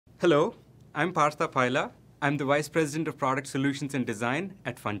Hello, I'm Partha Paila. I'm the Vice President of Product Solutions and Design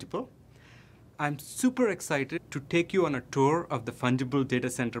at Fungible. I'm super excited to take you on a tour of the Fungible data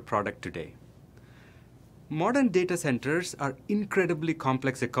center product today. Modern data centers are incredibly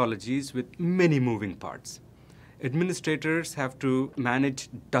complex ecologies with many moving parts. Administrators have to manage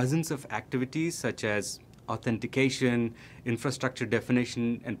dozens of activities such as authentication, infrastructure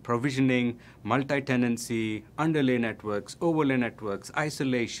definition and provisioning, multi-tenancy, underlay networks, overlay networks,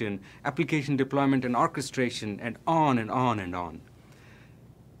 isolation, application deployment and orchestration, and on and on and on.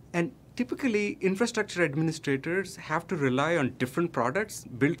 And typically, infrastructure administrators have to rely on different products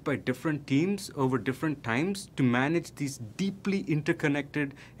built by different teams over different times to manage these deeply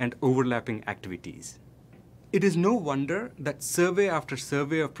interconnected and overlapping activities. It is no wonder that survey after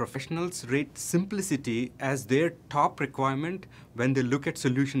survey of professionals rate simplicity as their top requirement when they look at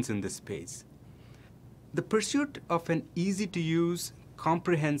solutions in this space. The pursuit of an easy-to-use,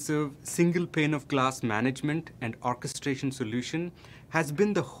 comprehensive, single pane of glass management and orchestration solution has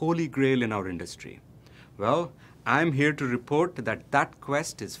been the holy grail in our industry. Well, I'm here to report that that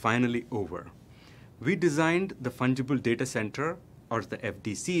quest is finally over. We designed the Fungible Data Center, or the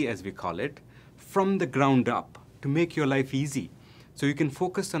FDC as we call it, from the ground up to make your life easy so you can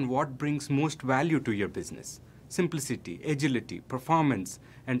focus on what brings most value to your business: simplicity, agility, performance,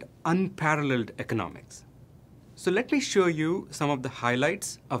 and unparalleled economics. So let me show you some of the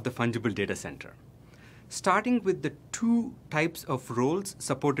highlights of the Fungible Data Center, starting with the two types of roles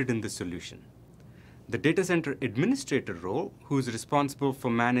supported in this solution. The data center administrator role, who is responsible for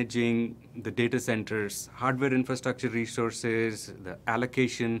managing the data center's hardware infrastructure resources, the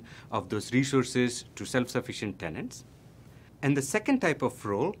allocation of those resources to self-sufficient tenants. And the second type of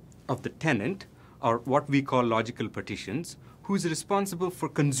role of the tenant, or what we call logical partitions, who is responsible for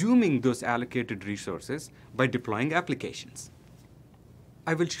consuming those allocated resources by deploying applications.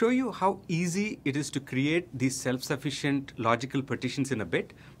 I will show you how easy it is to create these self-sufficient logical partitions in a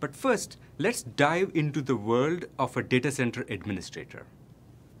bit, but first, let's dive into the world of a data center administrator.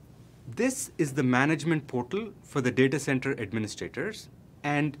 This is the management portal for the data center administrators,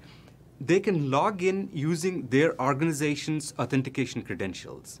 and they can log in using their organization's authentication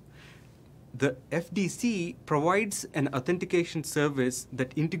credentials. The FDC provides an authentication service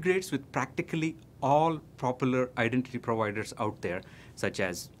that integrates with practically all popular identity providers out there, such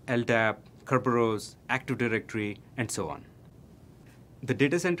as LDAP, Kerberos, Active Directory, and so on. The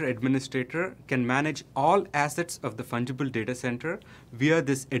data center administrator can manage all assets of the Fungible data center via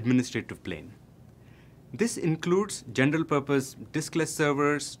this administrative plane. This includes general-purpose diskless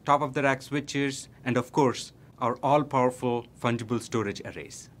servers, top-of-the-rack switches, and of course, our all-powerful Fungible storage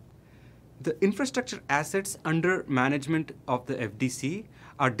arrays. The infrastructure assets under management of the FDC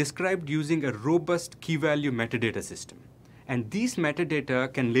are described using a robust key-value metadata system. And these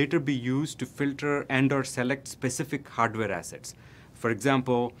metadata can later be used to filter and/or select specific hardware assets. For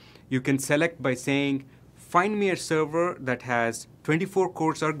example, you can select by saying, find me a server that has 24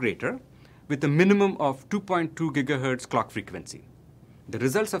 cores or greater with a minimum of 2.2 gigahertz clock frequency. The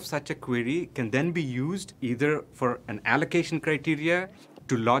results of such a query can then be used either for an allocation criteria,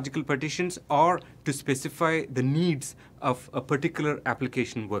 to logical partitions, or to specify the needs of a particular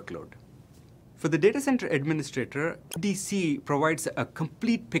application workload. For the data center administrator, FDC provides a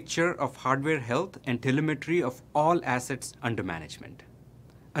complete picture of hardware health and telemetry of all assets under management.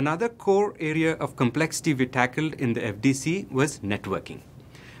 Another core area of complexity we tackled in the FDC was networking.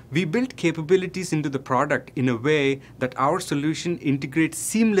 We built capabilities into the product in a way that our solution integrates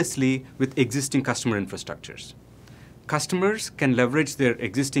seamlessly with existing customer infrastructures. Customers can leverage their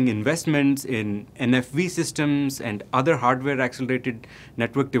existing investments in NFV systems and other hardware-accelerated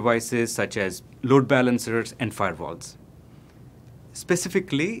network devices such as load balancers and firewalls.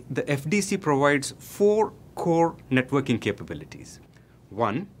 Specifically, the FDC provides 4 core networking capabilities.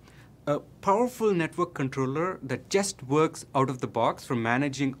 1, a powerful network controller that just works out of the box for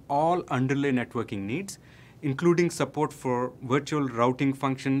managing all underlay networking needs, including support for virtual routing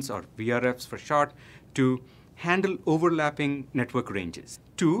functions, or VRFs for short, to handle overlapping network ranges.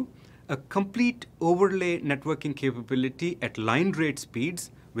 2, a complete overlay networking capability at line rate speeds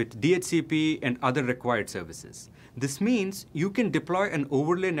with DHCP and other required services. This means you can deploy an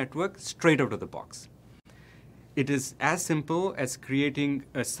overlay network straight out of the box. It is as simple as creating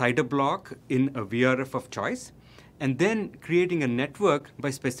a CIDR block in a VRF of choice, and then creating a network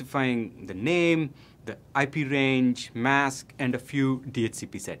by specifying the name, the IP range, mask, and a few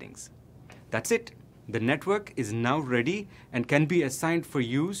DHCP settings. That's it. The network is now ready and can be assigned for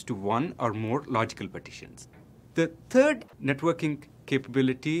use to one or more logical partitions. The third networking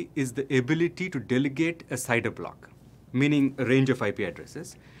capability is the ability to delegate a CIDR block, meaning a range of IP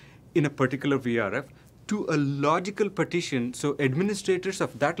addresses, in a particular VRF to a logical partition, so administrators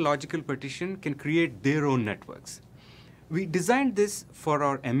of that logical partition can create their own networks. We designed this for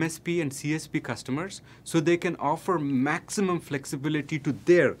our MSP and CSP customers so they can offer maximum flexibility to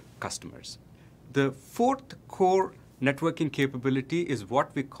their customers. The fourth core networking capability is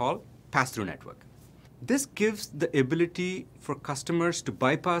what we call pass-through network. This gives the ability for customers to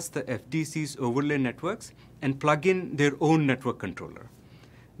bypass the FDC's overlay networks and plug in their own network controller.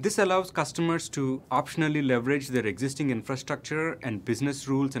 This allows customers to optionally leverage their existing infrastructure and business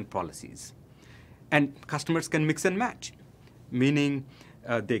rules and policies. And customers can mix and match, meaning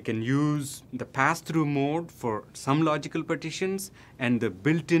they can use the pass-through mode for some logical partitions and the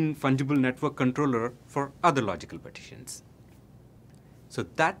built-in fungible network controller for other logical partitions. So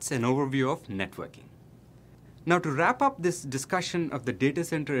that's an overview of networking. Now, to wrap up this discussion of the data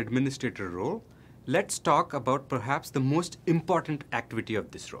center administrator role, let's talk about perhaps the most important activity of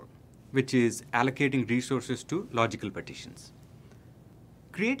this role, which is allocating resources to logical partitions.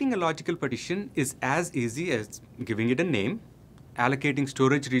 Creating a logical partition is as easy as giving it a name, allocating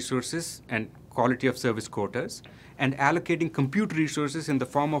storage resources and quality of service quotas, and allocating compute resources in the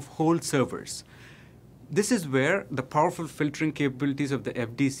form of whole servers. This is where the powerful filtering capabilities of the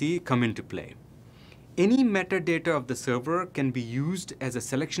FDC come into play. Any metadata of the server can be used as a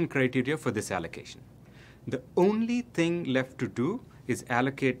selection criteria for this allocation. The only thing left to do is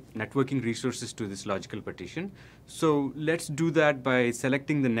allocate networking resources to this logical partition. So let's do that by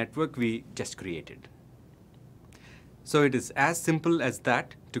selecting the network we just created. So it is as simple as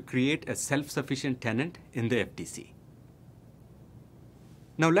that to create a self-sufficient tenant in the FDC.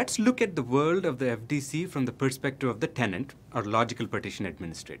 Now let's look at the world of the FDC from the perspective of the tenant, or logical partition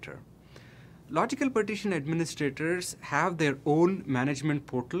administrator. Logical partition administrators have their own management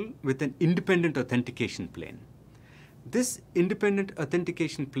portal with an independent authentication plane. This independent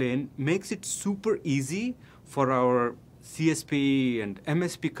authentication plane makes it super easy for our CSP and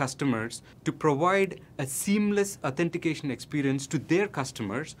MSP customers to provide a seamless authentication experience to their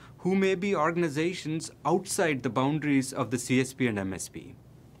customers who may be organizations outside the boundaries of the CSP and MSP.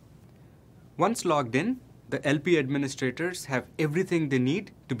 Once logged in, the LP administrators have everything they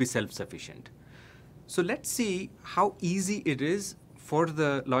need to be self-sufficient. So let's see how easy it is for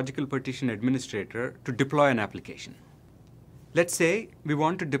the logical partition administrator to deploy an application. Let's say we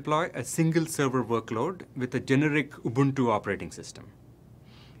want to deploy a single server workload with a generic Ubuntu operating system.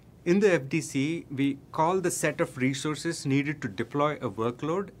 In the FDC, we call the set of resources needed to deploy a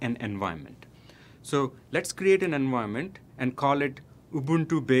workload an environment. So let's create an environment and call it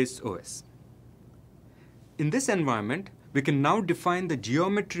Ubuntu Base OS. In this environment, we can now define the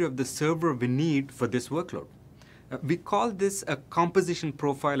geometry of the server we need for this workload. We call this a composition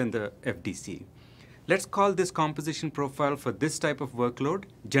profile in the FDC. Let's call this composition profile for this type of workload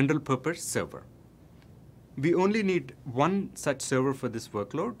general purpose server. We only need one such server for this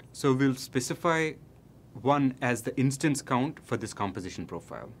workload, so we'll specify one as the instance count for this composition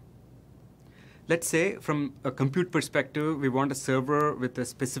profile. Let's say from a compute perspective, we want a server with a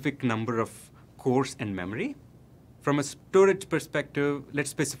specific number of cores and memory. From a storage perspective,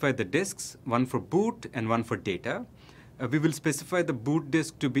 let's specify the disks, one for boot and one for data. We will specify the boot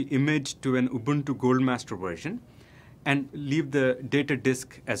disk to be imaged to an Ubuntu Goldmaster version and leave the data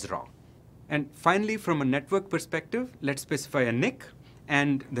disk as raw. And finally, from a network perspective, let's specify a NIC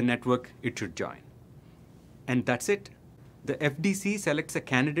and the network it should join. And that's it. The FDC selects a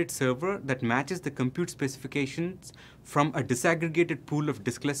candidate server that matches the compute specifications from a disaggregated pool of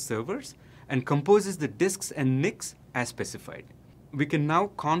diskless servers and composes the disks and NICs as specified. We can now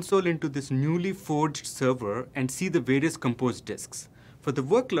console into this newly forged server and see the various composed disks. For the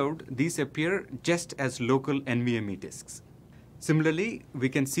workload, these appear just as local NVMe disks. Similarly, we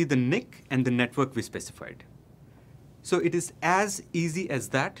can see the NIC and the network we specified. So it is as easy as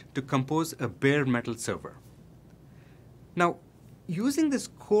that to compose a bare metal server. Now, using this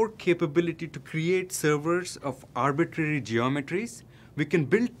core capability to create servers of arbitrary geometries, we can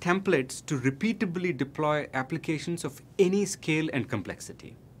build templates to repeatably deploy applications of any scale and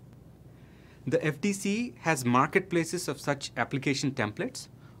complexity. The FDC has marketplaces of such application templates,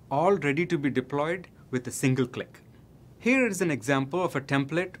 all ready to be deployed with a single click. Here is an example of a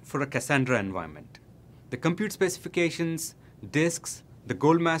template for a Cassandra environment. The compute specifications, disks, the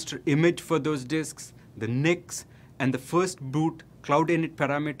Goldmaster image for those disks, the NICs, and the first boot cloud init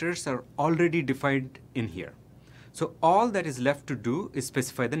parameters are already defined in here. So all that is left to do is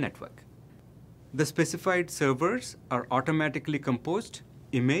specify the network. The specified servers are automatically composed,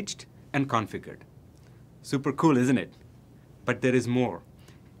 imaged, and configured. Super cool, isn't it? But there is more.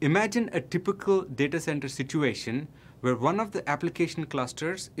 Imagine a typical data center situation where one of the application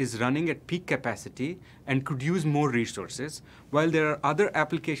clusters is running at peak capacity and could use more resources, while there are other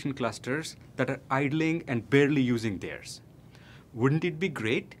application clusters that are idling and barely using theirs. Wouldn't it be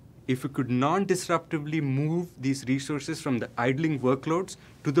great if we could non-disruptively move these resources from the idling workloads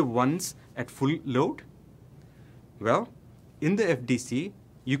to the ones at full load? Well, in the FDC,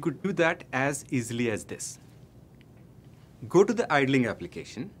 you could do that as easily as this. Go to the idling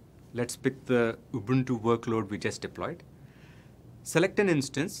application. Let's pick the Ubuntu workload we just deployed. Select an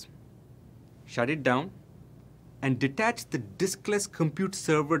instance, shut it down, and detach the diskless compute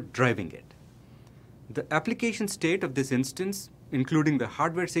server driving it. The application state of this instance, including the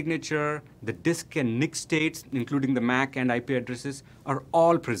hardware signature, the disk and NIC states, including the MAC and IP addresses, are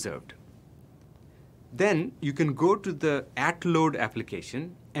all preserved. Then you can go to the @load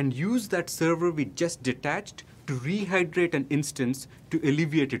application and use that server we just detached to rehydrate an instance to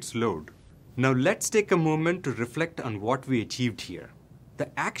alleviate its load. Now let's take a moment to reflect on what we achieved here. The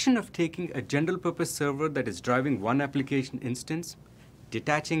action of taking a general purpose server that is driving one application instance,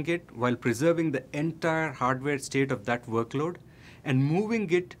 detaching it while preserving the entire hardware state of that workload, and moving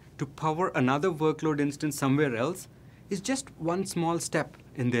it to power another workload instance somewhere else is just one small step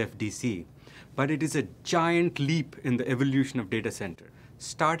in the FDC. But it is a giant leap in the evolution of data center.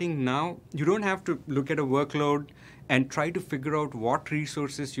 Starting now, you don't have to look at a workload and try to figure out what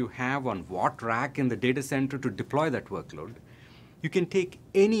resources you have on what rack in the data center to deploy that workload. You can take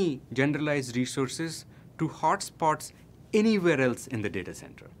any generalized resources to hotspots anywhere else in the data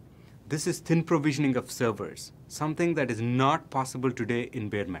center. This is thin provisioning of servers, something that is not possible today in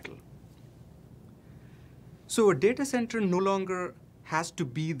bare metal. So a data center no longer has to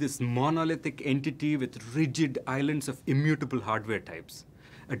be this monolithic entity with rigid islands of immutable hardware types.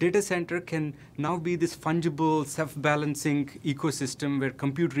 A data center can now be this fungible, self-balancing ecosystem where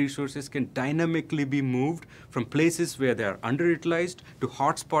compute resources can dynamically be moved from places where they are underutilized to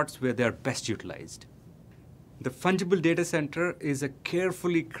hotspots where they are best utilized. The fungible data center is a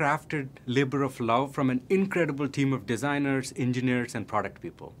carefully crafted labor of love from an incredible team of designers, engineers, and product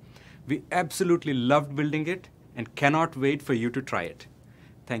people. We absolutely loved building it and cannot wait for you to try it.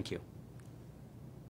 Thank you.